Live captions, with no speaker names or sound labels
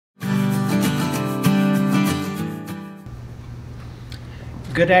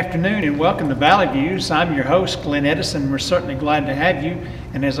Good afternoon and welcome to Valley Views. I'm your host, Glenn Edison. We're certainly glad to have you.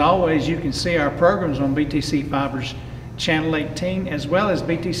 And as always, you can see our programs on BTC Fiber's Channel 18 as well as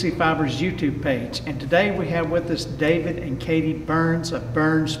BTC Fiber's YouTube page. And today we have with us David and Katie Burns of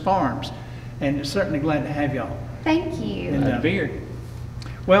Burns Farms. And certainly glad to have y'all. Thank you. And, Glad to be here.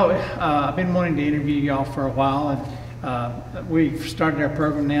 Well, I've been wanting to interview y'all for a while. And we've started our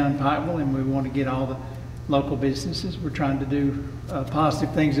program now in Pikeville, and we want to get all the local businesses. We're trying to do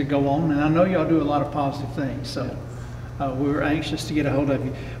positive things that go on, and I know y'all do a lot of positive things, so we were anxious to get a hold of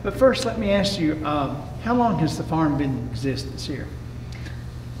you. But first, let me ask you, how long has the farm been in existence here?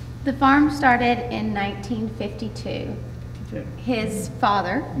 The farm started in 1952. His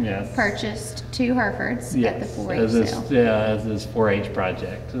father purchased 2 Herefords at the 4-H sale. As his 4-H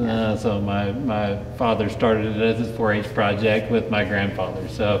project. So my father started it as his 4-H project with my grandfather.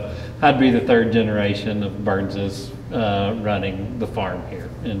 So I'd be the 3rd generation of Burnses running the farm here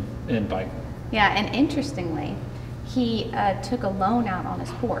in Pikeville. Yeah, and interestingly, he took a loan out on his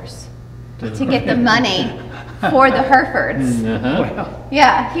horse to get the money for the Herefords. Well,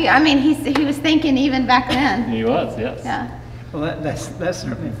 Yeah, he was thinking even back then. He was, yes. Yeah. well, that's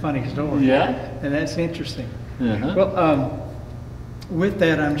certainly a funny story. Yeah. And that's interesting. Uh-huh. Well, with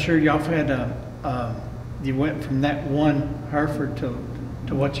that, I'm sure y'all have had, you went from that one Hereford to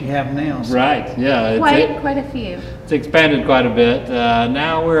what you have now. So. Right, yeah. Quite a few. It's expanded quite a bit.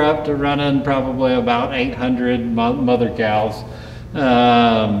 Now we're up to running probably about 800 mother cows,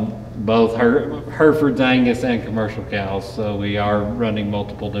 both Herefords, Angus, and commercial cows. So we are running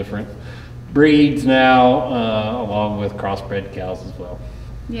multiple different breeds now, along with crossbred cows as well.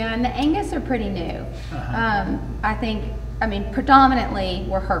 Yeah, and the Angus are pretty new. I mean, predominantly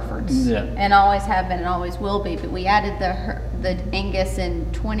we're Herefords, and always have been and always will be. But we added the Angus in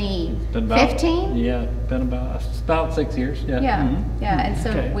 2015. Been about 6 years. Yeah. And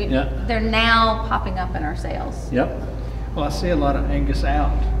so they're now popping up in our sales. Yep. Well, I see a lot of Angus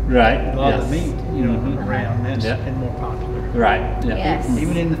out. Right. A lot of meat, around and more popular. Right. Yeah. Yes.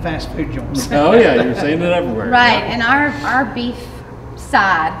 Even in the fast food joints. Oh yeah, you're seeing it everywhere. Right, and our beef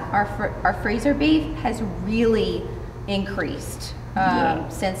side, our freezer beef has really increased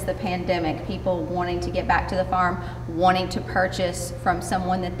since the pandemic. People wanting to get back to the farm, wanting to purchase from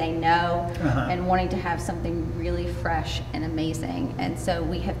someone that they know, and wanting to have something really fresh and amazing. And so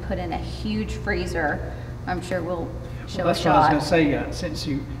we have put in a huge freezer. I'm sure we'll show a shot. That's what I was going to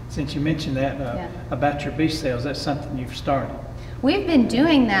say. Since you mentioned that about your beef sales, that's something you've started. We've been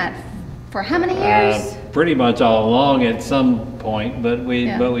doing that for how many years? Pretty much all along at some point, but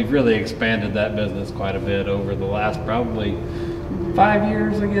we've really expanded that business quite a bit over the last probably 5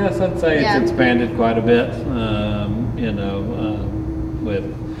 years, I guess. I'd say it's expanded quite a bit.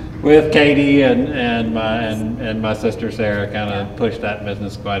 With Katie and my sister Sarah, kind of pushed that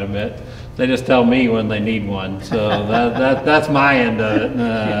business quite a bit. They just tell me when they need one, so that's my end of it.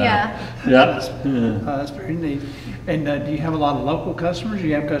 That's very neat. And do you have a lot of local customers? Do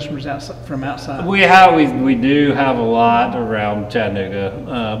you have customers from outside? We do have a lot around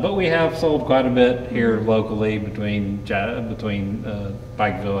Chattanooga, but we have sold quite a bit here locally between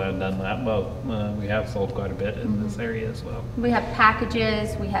Pikeville and Dunlap both. We have sold quite a bit in this area as well. We have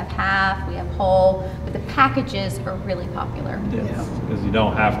packages, we have half, we have whole, but the packages are really popular. Yes, because you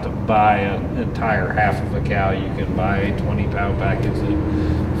don't have to buy an entire half of a cow. You can buy a 20-pound package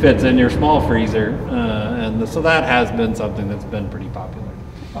that fits in your small freezer, and so that has been something that's been pretty popular.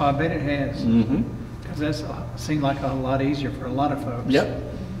 Oh, I bet it has. Because that's seemed like a lot easier for a lot of folks. Yep.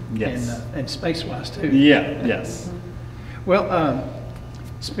 Yes. And space-wise too. Yeah. Yes. Well,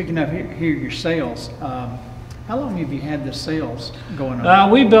 speaking of here, your sales. How long have you had the sales going on?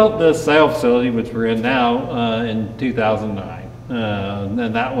 We built this sale facility, which we're in now, in 2009.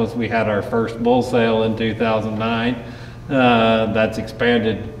 And that was, we had our first bull sale in 2009. That's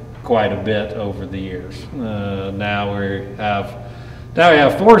expanded quite a bit over the years. Now we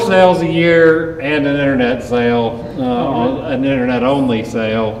have 4 sales a year and an internet sale, an internet only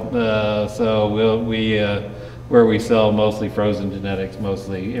sale. So where we sell mostly frozen genetics,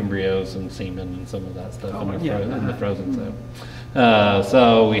 mostly embryos and semen and some of that stuff in the frozen sale.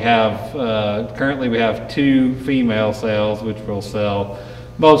 So we have currently we have 2 female sales, which we'll sell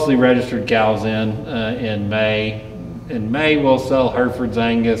mostly registered cows in May. In May, we'll sell Herefords,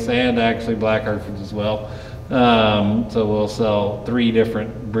 Angus, and actually black Herefords as well. So we'll sell 3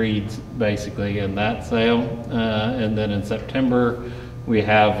 different breeds basically in that sale. And then in September, we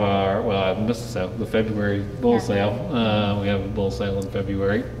have the February bull sale. We have a bull sale in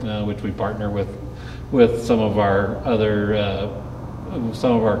February, which we partner with some of our other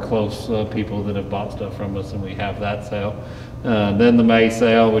some of our close people that have bought stuff from us, and we have that sale. Then the May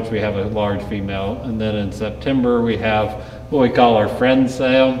sale, which we have a large female, and then in September we have what we call our friend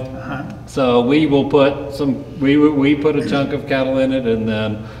sale. So we will put we put a chunk of cattle in it, and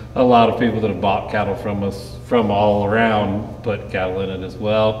then a lot of people that have bought cattle from us from all around put cattle in it as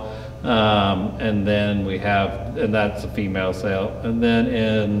well. And then and that's a female sale. And then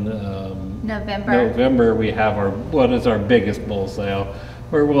in November we have what is our biggest bull sale,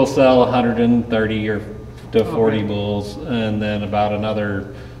 where we'll sell 130 or to 40 bulls, and then about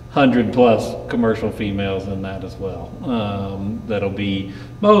another 100 plus commercial females in that as well. That'll be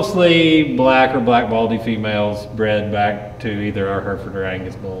mostly black or black baldy females bred back to either our Hereford or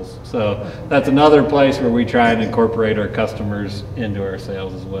Angus bulls. So that's another place where we try and incorporate our customers into our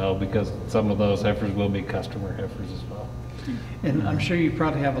sales as well, because some of those heifers will be customer heifers as well. And I'm sure you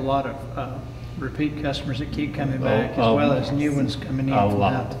probably have a lot of repeat customers that keep coming back, as well as new ones coming in. A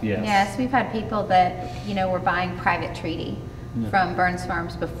lot, yes. Yes, we've had people that, were buying private treaty from Burns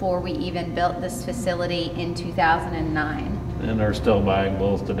Farms before we even built this facility in 2009. And are still buying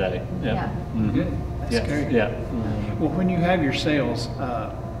bulls today. Yeah. Mm-hmm. Good. That's Yes. great. Yeah. Well, when you have your sales,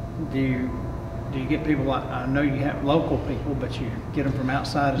 do you get people? I know you have local people, but you get them from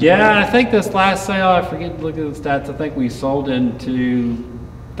outside as well. Yeah, I think this last sale, I forget to look at the stats, I think we sold into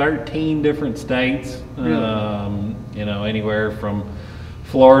 13 different states. Really? Anywhere from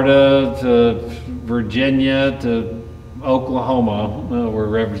Florida to Virginia to Oklahoma were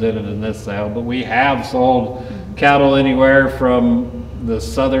represented in this sale, but we have sold cattle anywhere from the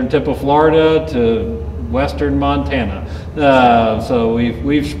southern tip of Florida to western Montana. So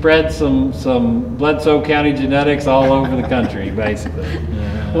we've spread some Bledsoe County genetics all over the country, basically.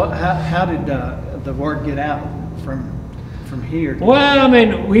 Well, how did the word get out from here? Well, I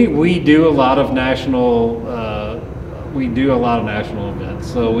mean, we do a lot of national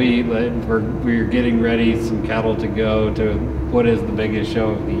events. So we're getting ready some cattle to go to what is the biggest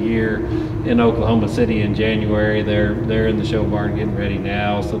show of the year in Oklahoma City in January. They're in the show barn getting ready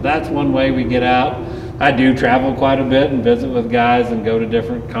now. So that's one way we get out. I do travel quite a bit and visit with guys and go to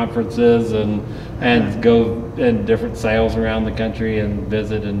different conferences and go in different sales around the country and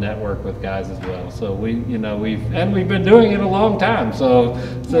visit and network with guys as well. So we've been doing it a long time. So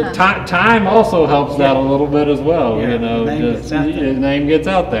time also helps that a little bit as well. Yeah, the name gets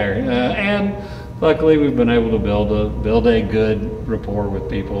out there, and luckily we've been able to build a good rapport with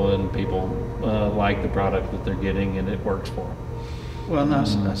people, and people like the product that they're getting, and it works for them. Well, now,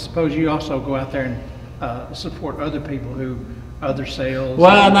 I suppose you also go out there and support other people other sales.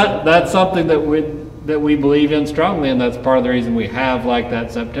 Well, and that's something that we believe in strongly, and that's part of the reason we have like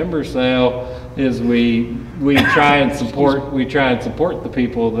that September sale is we try and support the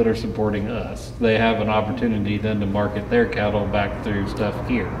people that are supporting us. They have an opportunity then to market their cattle back through stuff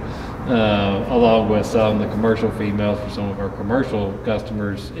here, along with selling the commercial females for some of our commercial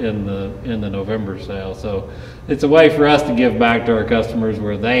customers in the November sale. So it's a way for us to give back to our customers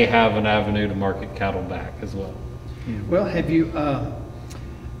where they have an avenue to market cattle back as well. Well, have you?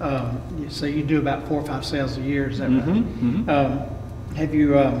 So you do about 4 or 5 sales a year, is that right? Mm-hmm. Have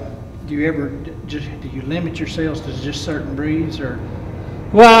you? Do you limit your sales to just certain breeds, or?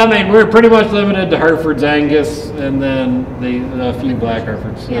 Well, I mean, we're pretty much limited to Herefords, Angus, and then a few black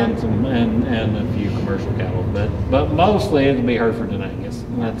Herefords and a few commercial cattle. But mostly it'll be Hereford and Angus.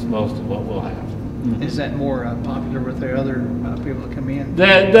 And that's most of what we'll have. Is that more popular with the other people that come in?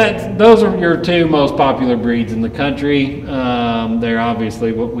 Those are your 2 most popular breeds in the country. They're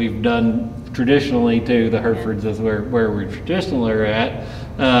obviously what we've done traditionally too. The Herefords is where we traditionally are at.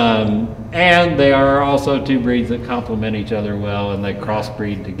 And they are also 2 breeds that complement each other well, and they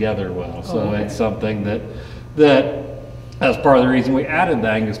crossbreed together well. So It's something that that's part of the reason we added the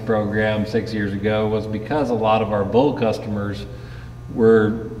Angus program 6 years ago, was because a lot of our bull customers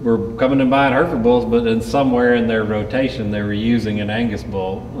were coming and buying Hereford bulls, but in somewhere in their rotation they were using an Angus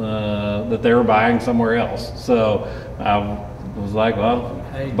bull that they were buying somewhere else. So I was like, well,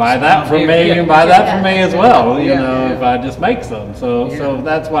 buy that from me and buy that from me as well, if I just make some. So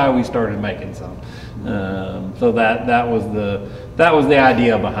that's why we started making some. So that was the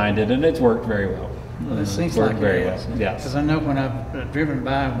idea behind it, and it's worked very well. It seems like very well. Yes. Because I know when I've driven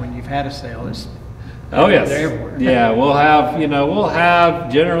by when you've had a sale, it's yes. they're everywhere. Yeah, we'll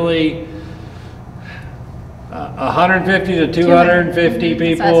have generally 150 to 250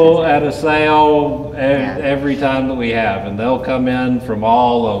 people at a sale every time that we have, and they'll come in from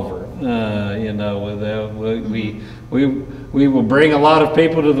all over. We will bring a lot of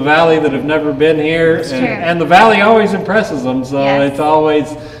people to the valley that have never been here, and the valley always impresses them. So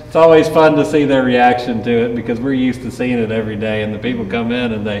it's it's always fun to see their reaction to it because we're used to seeing it every day, and the people come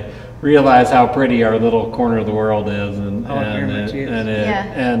in and they realize how pretty our little corner of the world is, and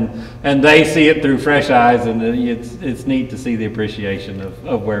and they see it through fresh eyes, and it's neat to see the appreciation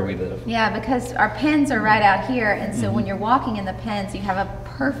of where we live. Yeah, because our pens are right out here, and so when you're walking in the pens, you have a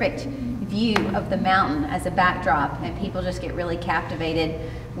perfect view of the mountain as a backdrop, and people just get really captivated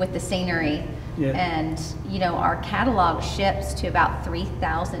with the scenery. Yeah. And you know, our catalog ships to about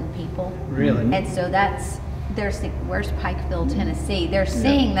 3,000 people. Really? And so where's Pikeville, Tennessee? They're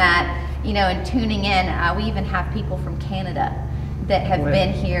seeing that, you know, and tuning in. We even have people from Canada that have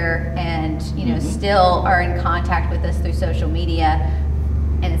been here and, you know, still are in contact with us through social media.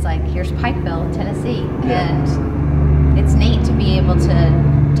 And it's like, here's Pikeville, Tennessee. Yeah. And it's neat to be able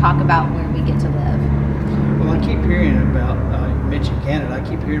to talk about where we get to live. Well, I keep hearing about, you mentioned Canada, I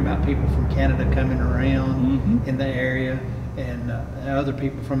keep hearing about people from Canada coming around in the area, and other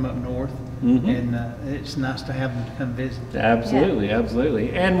people from up north, and it's nice to have them to come visit. Absolutely,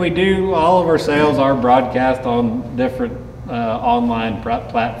 absolutely. And we do, all of our sales are broadcast on different online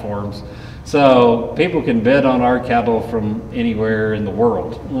platforms. So people can bid on our cattle from anywhere in the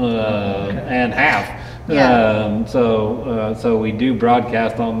world, and have. Yeah. So we do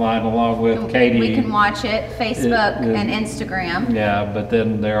broadcast online along with Katie. We can watch it, Facebook and Instagram. Yeah, but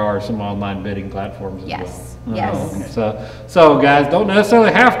then there are some online bidding platforms as well. Yes. So guys, don't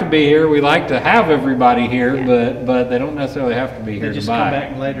necessarily have to be here. We like to have everybody here, but they don't necessarily have to be here They just to buy. come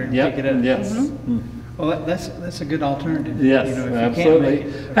back later and pick it up. Yes. Well, that's a good alternative. Yes, you know, if absolutely. You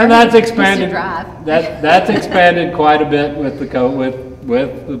can't make it. And that's expanded. drive. That's expanded quite a bit with the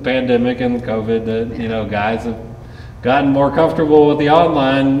with the pandemic and the COVID. That you know, guys have gotten more comfortable with the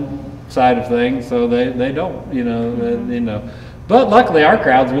online side of things, so they don't. You know. But luckily, our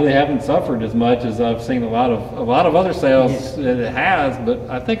crowds really haven't suffered as much as I've seen a lot of other sales it has. But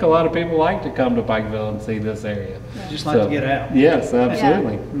I think a lot of people like to come to Pikeville and see this area. Just like to get out. Yes,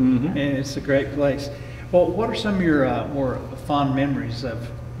 absolutely. And it's a great place. Well, what are some of your more fond memories of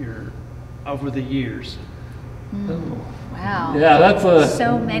your over the years? Wow. Yeah, that's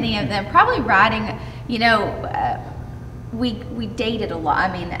so many of them. Probably riding. You know, we dated a lot.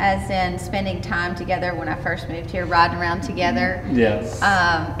 I mean, as in spending time together when I first moved here, riding around together. Yes.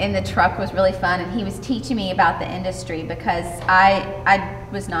 In the truck was really fun, and he was teaching me about the industry because I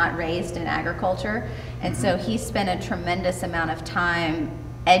was not raised in agriculture, and so he spent a tremendous amount of time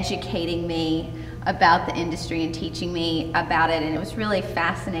educating me about the industry and teaching me about it, and it was really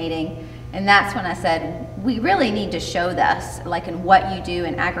fascinating. And that's when I said, we really need to show this, like in what you do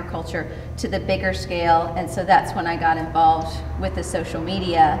in agriculture, to the bigger scale. And so that's when I got involved with the social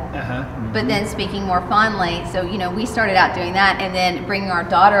media. But then speaking more fondly, so you know, we started out doing that, and then bringing our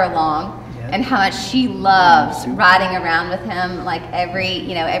daughter along, and how much she loves riding around with him, like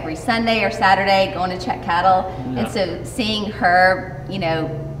every Sunday or Saturday, going to check cattle. And so seeing her, you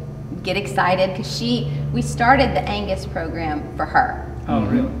know, get excited, because we started the Angus program for her. Oh,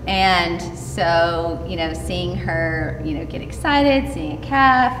 really? And so, you know, seeing her, you know, get excited, seeing a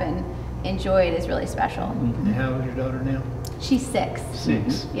calf and enjoy it is really special. And how old is your daughter now? She's 6.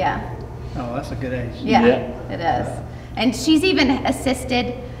 6. Yeah. Oh, that's a good age. Yeah, it is. And she's even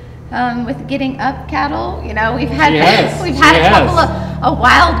assisted with getting up cattle. You know, we've had a couple of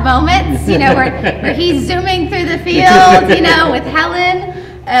wild moments, you know, where he's zooming through the field, you know, with Helen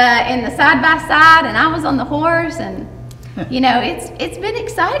in the side-by-side, and I was on the horse, and you know, it's been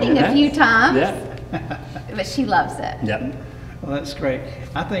exciting a few times. But she loves it. Yeah. Well, that's great.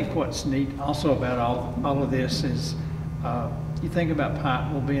 I think what's neat also about all of this is you think about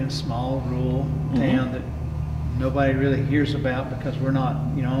Pikeville being a small rural town that nobody really hears about because we're not,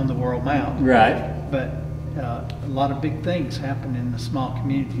 you know, on the world map. Right. But a lot of big things happen in the small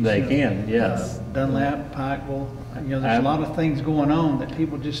communities. They can, yes. Dunlap, Pikeville, you know, there's a lot of things going on that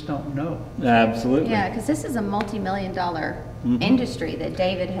people just don't know. Absolutely. Yeah, because this is a multi-million-dollar industry that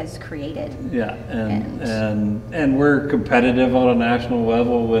David has created. Yeah, and we're competitive on a national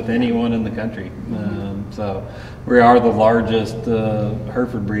level with anyone in the country. So we are the largest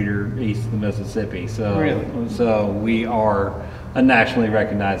Hereford breeder east of the Mississippi. So we are a nationally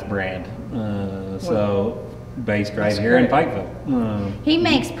recognized brand. Based right here in Pikeville. He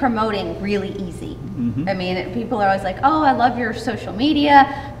makes promoting really easy. I mean, people are always like, oh, I love your social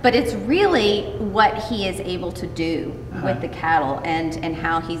media, but it's really what he is able to do with the cattle and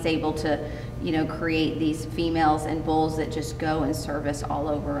how he's able to, you know, create these females and bulls that just go and service all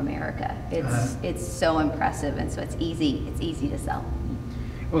over America. It's so impressive, and so it's easy to sell.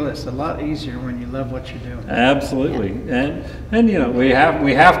 Well, it's a lot easier when you love what you're doing. Absolutely, and you know we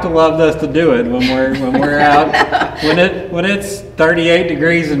have to love this to do it when we're out when it's 38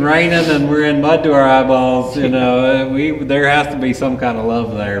 degrees and raining and we're in mud to our eyeballs. You know, there has to be some kind of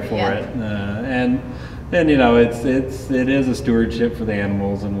love there for it, and you know it is a stewardship for the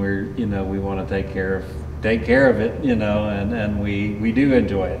animals, and we want to take care of it. You know, and we do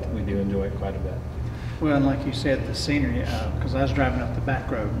enjoy it. We do enjoy it quite a bit. Well, and like you said, the scenery, because I was driving up the back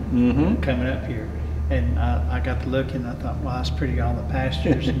road coming up here, and I got to look and I thought, well, that's pretty, all the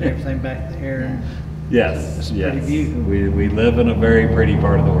pastures and everything back there. And yes, it's a pretty view. We live in a very pretty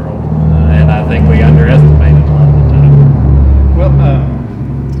part of the world, and I think we underestimate it a lot of the time. Well,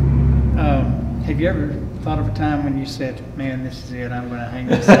 have you ever thought of a time when you said, man, this is it, I'm going to hang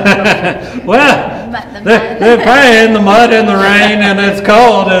this up? Well, The probably in the mud and the rain and it's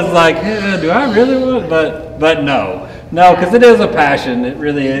cold. It's like, do I really want? But no, because it is a passion. It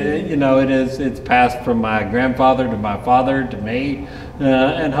really, it's passed from my grandfather to my father to me,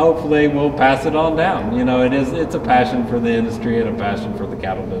 and hopefully we'll pass it on down. You know, it's a passion for the industry and a passion for the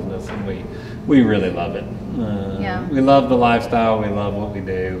cattle business, and we really love it. We love the lifestyle. We love what we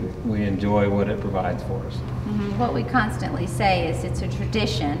do. We enjoy what it provides for us. Mm-hmm. What we constantly say is it's a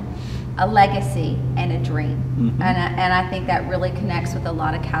tradition, a legacy, and a dream. Mm-hmm. And I think that really connects with a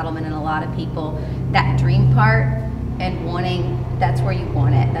lot of cattlemen and a lot of people. That dream part and wanting, that's where you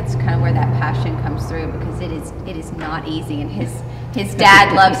want it. That's kind of where that passion comes through, because it is not easy. And his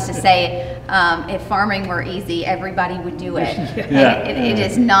dad loves to say, if farming were easy, everybody would do it. It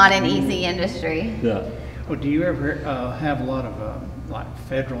is not an easy industry. Yeah. Well, do you ever have a lot of like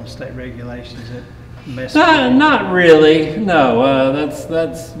federal and state regulations that mess with you? Not really. No,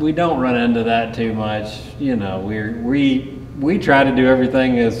 that's we don't run into that too much. You know, we try to do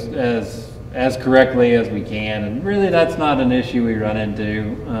everything as correctly as we can, and really that's not an issue we run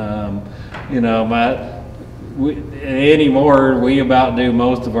into. Anymore, we about do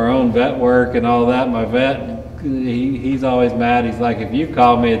most of our own vet work and all that. My vet, he's always mad. He's like, if you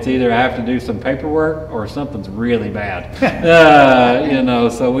call me, it's either I have to do some paperwork or something's really bad.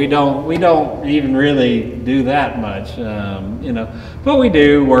 So we don't even really do that much. But we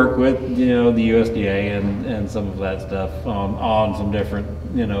do work with the USDA and some of that stuff on some different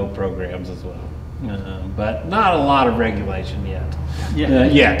programs as well. But not a lot of regulation yet.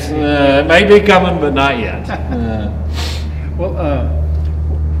 It may be coming, but not yet.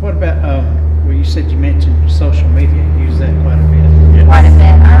 What about? Well, you said you mentioned social media. You use that quite a bit. Yes. Quite a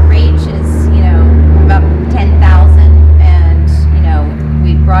bit. Our reach is, about 10,000, and,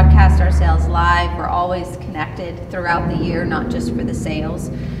 we broadcast ourselves live. We're always connected throughout the year, not just for the sales,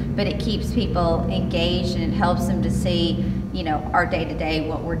 but it keeps people engaged and it helps them to see, our day-to-day,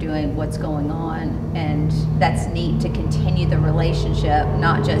 what we're doing, what's going on, and that's neat to continue the relationship,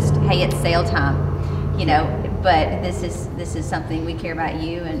 not just, hey, it's sale time, but this is something we care about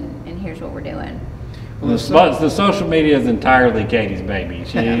you, and here's what we're doing. Well, the social media is entirely Katie's baby.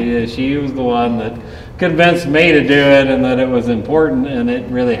 She was the one that convinced me to do it, and that it was important, and it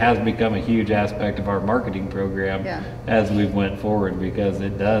really has become a huge aspect of our marketing program as we went forward, because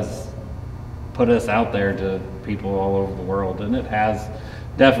it does put us out there to people all over the world, and it has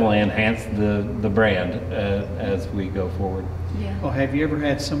definitely enhanced the brand as we go forward. Yeah. Well, have you ever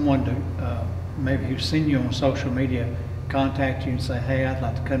had someone to maybe who's seen you on social media contact you and say, hey, I'd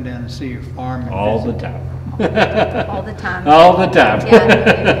like to come down and see your farm? And All the visit? time. All the time. All the time.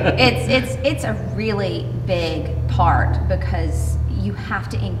 Yeah. It's a really big part, because you have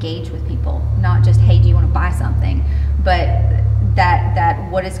to engage with people, not just, hey, do you want to buy something, but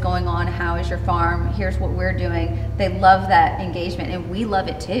that what is going on, how is your farm, here's what we're doing. They love that engagement, and we love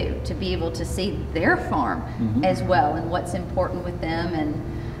it too, to be able to see their farm as well, and what's important with them, and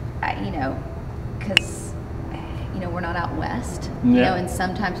because we're not out west, and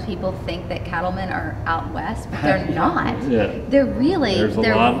sometimes people think that cattlemen are out west, but they're not. They're really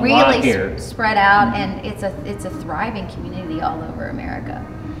spread out, and it's a thriving community all over America.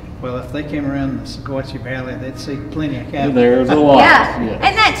 Well, if they came around the Sequatchie Valley, they'd see plenty of cattle. There's a lot.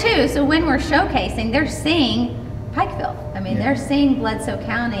 And that too. So when we're showcasing, they're seeing Pikeville. I mean, they're seeing Bledsoe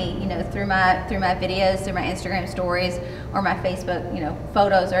County, through my videos, through my Instagram stories, or my Facebook,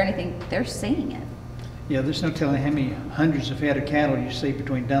 photos or anything. They're seeing it. Yeah, there's no telling how many hundreds of head of cattle you see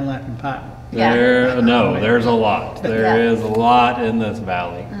between Dunlap and Pikeville. There's a lot. There is a lot in this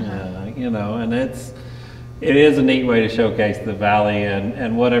valley, and it is a neat way to showcase the valley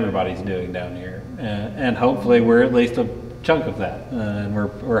and what everybody's doing down here, and hopefully we're at least a chunk of that, and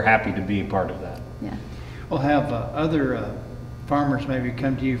we're happy to be part of that. Well, have other farmers maybe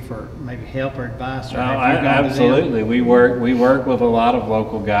come to you for maybe help or advice? Or Oh, have you gone to them? absolutely. We work with a lot of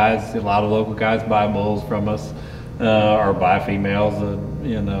local guys. A lot of local guys buy bulls from us, or buy females.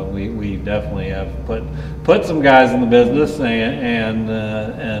 You know, we definitely have put some guys in the business, and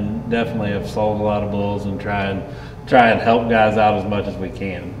definitely have sold a lot of bulls and try and help guys out as much as we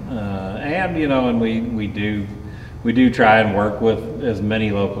can. And you know, and we do try and work with as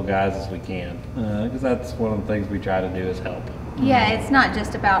many local guys as we can, because that's one of the things we try to do is help. Yeah, it's not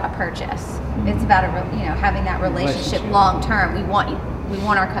just about a purchase. It's about having that relationship long term. We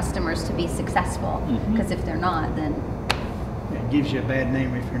want our customers to be successful, because if they're not, then It gives you a bad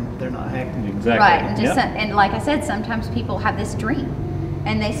name if they're not happy. Exactly. right. And Yep. and like I said, sometimes people have this dream,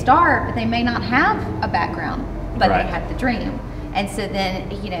 and they start, but they may not have a background, but Right. they have the dream. And so then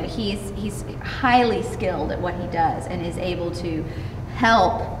he's highly skilled at what he does, and is able to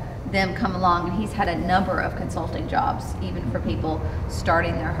help them come along. And he's had a number of consulting jobs, even for people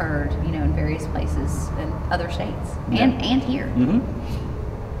starting their herd, in various places in other states and here. Mm-hmm.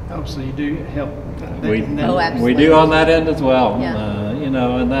 Oh, so you do help. We absolutely. do on that end as well. Yeah. You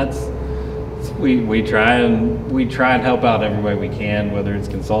know, and that's we try and help out every way we can, whether it's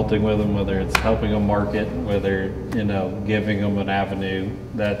consulting with them, whether it's helping them market, whether giving them an avenue.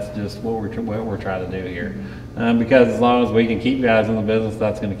 That's just what we're trying to do here, because as long as we can keep guys in the business,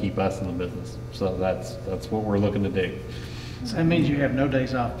 that's going to keep us in the business. So that's what we're looking to do. So that means you have no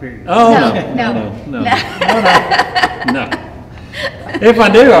days off, period. Oh No. no. If I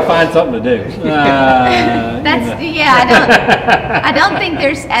do, I find something to do. I don't think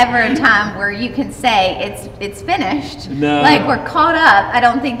there's ever a time where you can say it's finished. No. Like we're caught up. I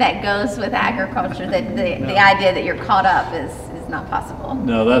don't think that goes with agriculture. The idea that you're caught up is not possible.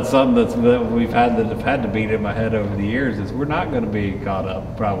 No, that's something that we've had to beat in my head over the years. Is we're not going to be caught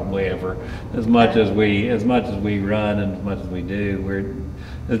up probably ever, as much as we run and as much as we do. We're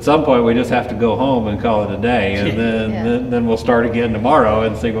at some point we just have to go home and call it a day, and then we'll start again tomorrow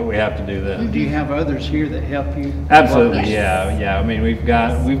and see what we have to do then. Do you have others here that help you? Absolutely, Yes. yeah. I mean, we've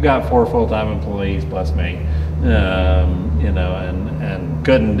got 4 full-time employees plus me, and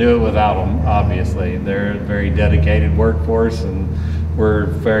couldn't do it without them. Obviously, they're a very dedicated workforce, and we're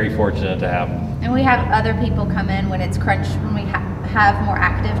very fortunate to have them. And we have other people come in when it's crunch, when we have more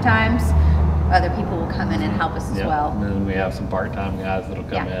active times. Other people will come in and help us as Yeah. well. And then we have some part-time guys that'll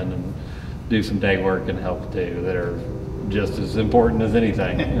come Yeah. in and do some day work and help too, that are just as important as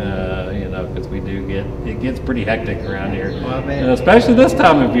anything, because it gets pretty hectic around here. Well, I bet. And especially this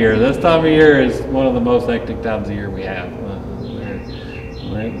time of year. This time of year is one of the most hectic times of year we have.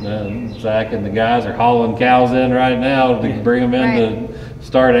 Zach and the guys are hauling cows in right now to bring them in to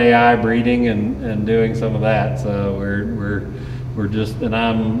start AI breeding and doing some of that. So we're just, and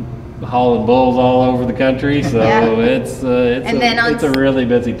I'm hauling bulls all over the country, so Yeah. it's a really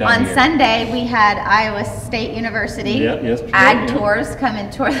busy time On here. Sunday, we had Iowa State University Yesterday, ag tours coming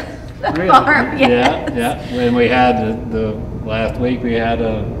tour the Really? farm. Yes. Yeah. When we had the last week, we had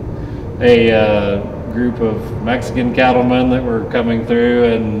a group of Mexican cattlemen that were coming through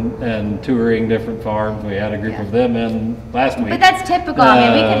and touring different farms. We had a group Yeah. of them in last week. But that's typical. I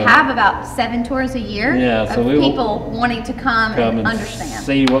mean, we could have about 7 tours a year Yeah, so of we will people wanting to come and understand.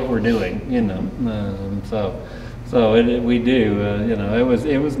 see what we're doing, we do.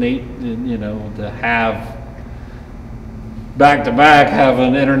 It was neat, to have back to back, have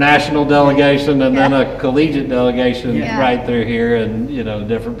an international delegation and then a collegiate delegation Yeah. right through here, and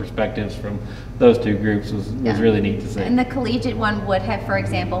different perspectives from those two groups was Yeah. really neat to see. And the collegiate one would have, for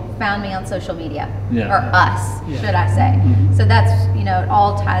example, found me on social media, Yeah. or us, Yeah. should I say. So that's, it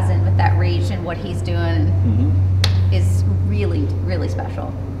all ties in with that reach, and what he's doing is really, really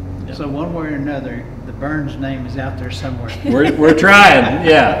special. Yeah. So one way or another, the Burns name is out there somewhere. We're trying,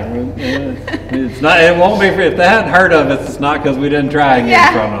 yeah. It's not. It won't be if they hadn't heard of us. It's not because we didn't try and get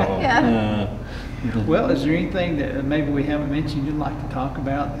in front of them. Yeah. Well, is there anything that maybe we haven't mentioned you'd like to talk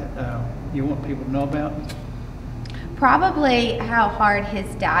about that you want people to know about? Probably how hard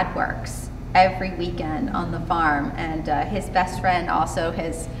his dad works every weekend on the farm, and his best friend also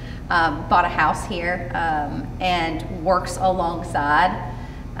has bought a house here and works alongside.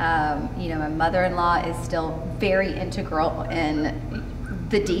 My mother-in-law is still very integral in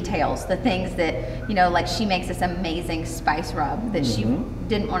the details, the things that, like she makes this amazing spice rub that she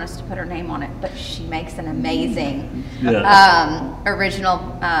didn't want us to put her name on it, but she makes an amazing original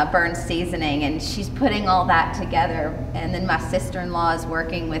Burns seasoning, and she's putting all that together. And then my sister-in-law is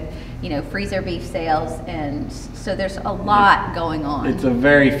working with, freezer beef sales, and so there's a lot going on. It's a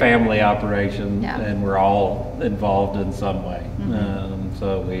very family operation, Yeah. and we're all involved in some way.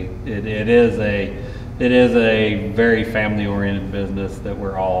 So it it is a very family-oriented business that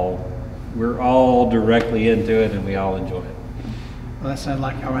we're all directly into it, and we all enjoy it. Well, that sounds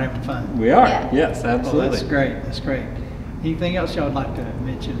like y'all are having fun. We are, Yeah. yes, Well, absolutely. that's great, that's great. Anything else y'all would like to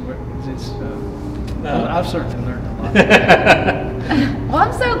mention? I've certainly learned a lot. Well,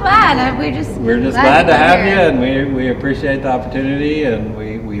 I'm so glad. We're just glad to have you, and we appreciate the opportunity, and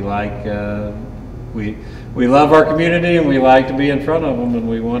we like we love our community, and we like to be in front of them, and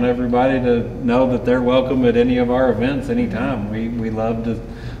we want everybody to know that they're welcome at any of our events anytime. We love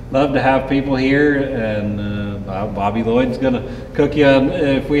to have people here, and Bobby Lloyd's gonna cook you.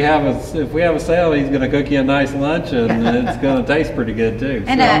 If we have a sale, he's gonna cook you a nice lunch, and it's gonna taste pretty good too.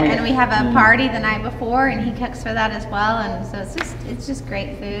 And So, and we have a party the night before, and he cooks for that as well. And so it's just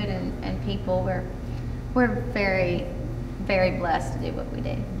great food and people. We're very blessed to do what we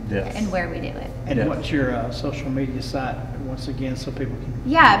do, Yes. and where we do it. And Yeah. what's your social media site, once again, so people can?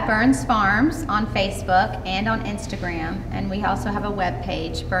 Yeah, Burns Farms on Facebook and on Instagram, and we also have a web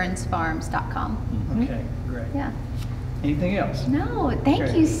page, burnsfarms.com. Okay, great. Yeah. Anything else? No, thank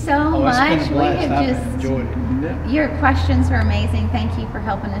Okay. you so Oh, it's been a much. We blast. have I've just enjoyed it. your questions were amazing. Thank you for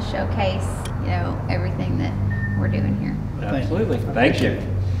helping us showcase, everything that we're doing here. Absolutely. I Thank you. appreciate it.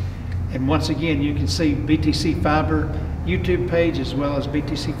 And once again, you can see BTC Fiber YouTube page as well as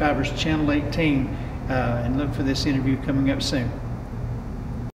BTC Fiber's Channel 18, and look for this interview coming up soon.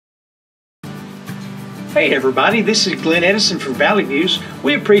 Hey everybody, this is Glenn Edison from Valley Views.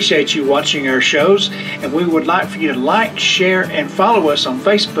 We appreciate you watching our shows, and we would like for you to like, share, and follow us on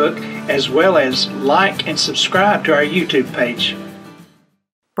Facebook, as well as like and subscribe to our YouTube page.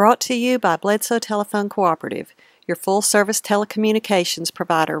 Brought to you by Bledsoe Telephone Cooperative, your full-service telecommunications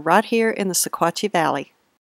provider right here in the Sequatchie Valley.